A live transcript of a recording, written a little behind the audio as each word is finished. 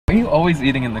Are you always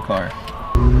eating in the car?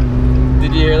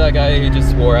 Did you hear that guy who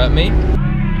just swore at me? I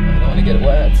don't want to get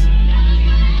wet.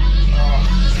 Oh,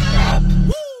 crap.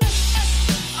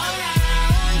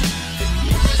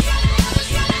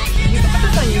 You can put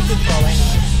this on YouTube for all I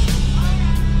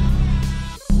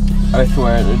know. I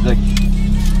swear, it's like...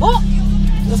 Oh!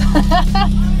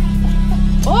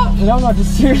 Oh! No,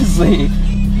 just seriously. We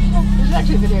should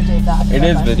actually videotape that. It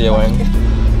is videoing.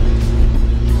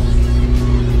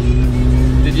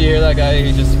 Did you hear that guy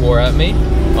who just swore at me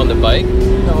on the bike?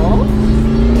 No.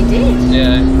 He did?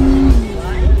 Yeah.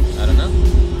 Why? I don't know.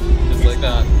 Just like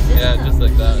that. Yeah, just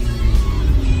like that.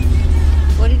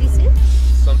 What did he say?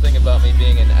 Something about me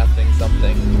being an effing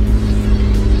something.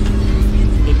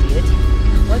 Idiot.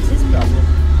 What's his problem?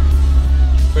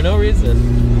 For no reason.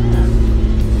 Yeah.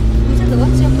 Who said,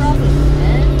 what's your problem,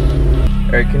 man?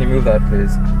 Alright, can you move that,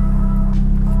 please?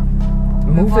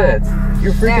 Move it!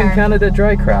 You're freaking There. Canada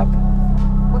Dry crap.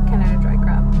 What Canada Dry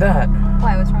crap? That.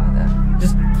 Why? What's wrong with that?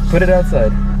 Just put it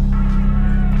outside.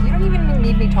 You don't even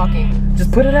need me talking.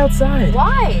 Just put it outside.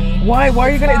 Why? Why? Why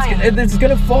are you gonna? It's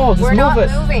gonna fall. Just We're move not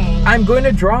it. moving. I'm going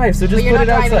to drive, so just But you're put it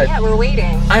not driving outside. yet. We're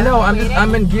waiting. I know. We're waiting.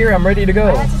 I'm in gear. I'm ready to go.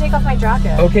 I have to take off my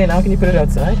jacket. Okay, now can you put it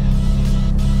outside?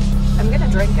 I'm gonna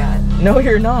drink it. No,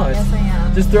 you're not. Yes, I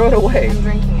am. Just throw it away. I'm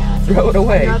drinking it. Throw it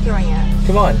away. I'm not throwing it.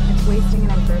 Come on. It's wasting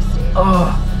and I'm thirsty.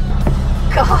 Oh.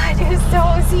 God, you're so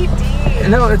OCD.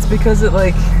 No, it's because it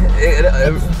like.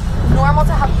 It's normal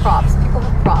to have props. People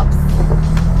have props.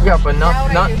 Yeah, but Now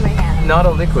what do I do with my hands? not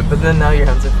a liquid. But then now your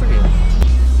hands are free. What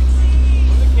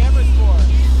are the cameras for?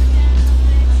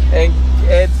 And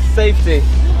it's safety.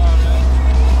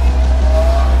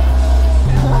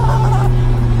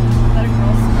 Let a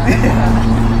girl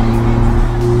scratch.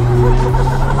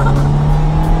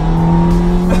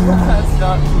 That's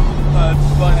not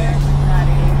funny.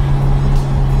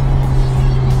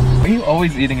 Are you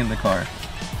always eating in the car?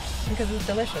 Because it's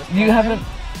delicious. You haven't.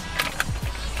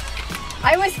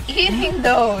 I was eating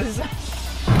those. There's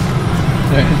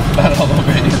fat all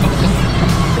over you.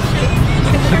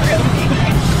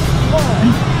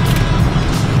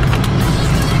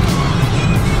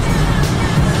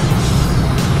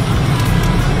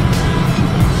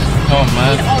 Oh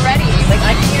man. Already, like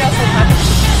I can eat also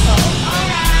packaged myself.